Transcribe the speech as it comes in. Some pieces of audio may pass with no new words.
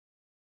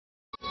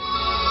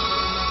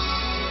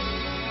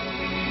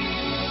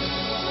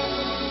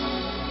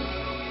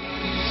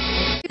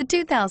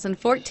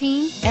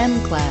2014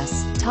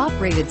 M-Class.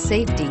 Top-rated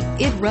safety.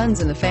 It runs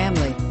in the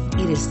family.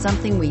 It is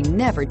something we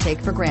never take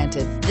for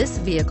granted. This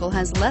vehicle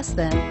has less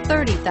than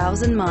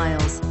 30,000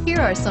 miles. Here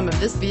are some of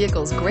this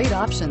vehicle's great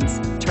options: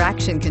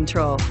 traction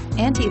control,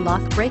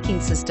 anti-lock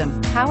braking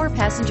system, power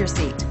passenger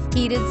seat,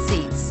 heated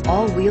seats,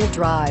 all-wheel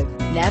drive,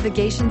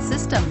 navigation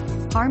system,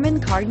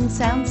 Harman Kardon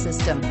sound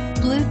system,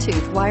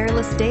 Bluetooth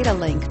wireless data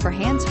link for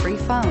hands-free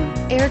phone,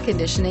 air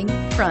conditioning,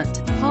 front,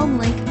 home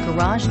link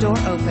garage door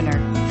opener.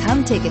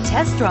 Come take a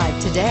test drive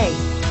today.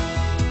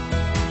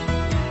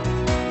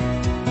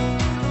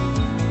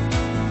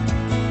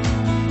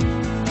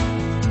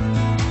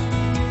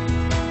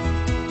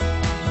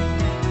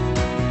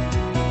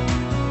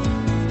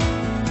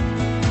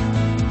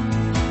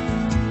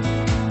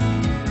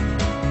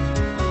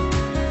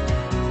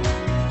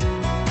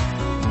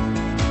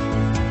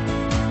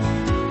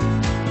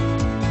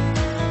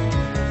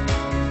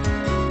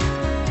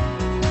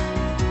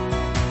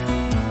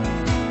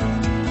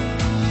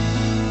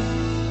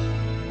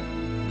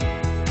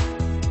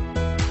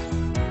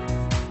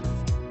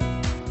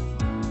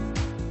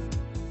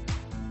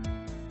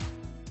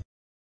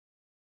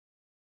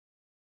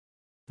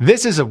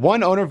 This is a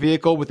one-owner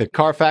vehicle with a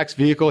CARFAX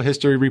Vehicle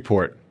History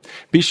Report.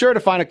 Be sure to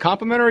find a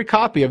complimentary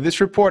copy of this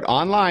report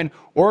online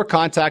or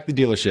contact the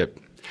dealership.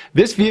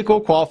 This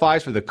vehicle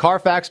qualifies for the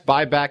CARFAX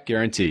Buyback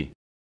Guarantee.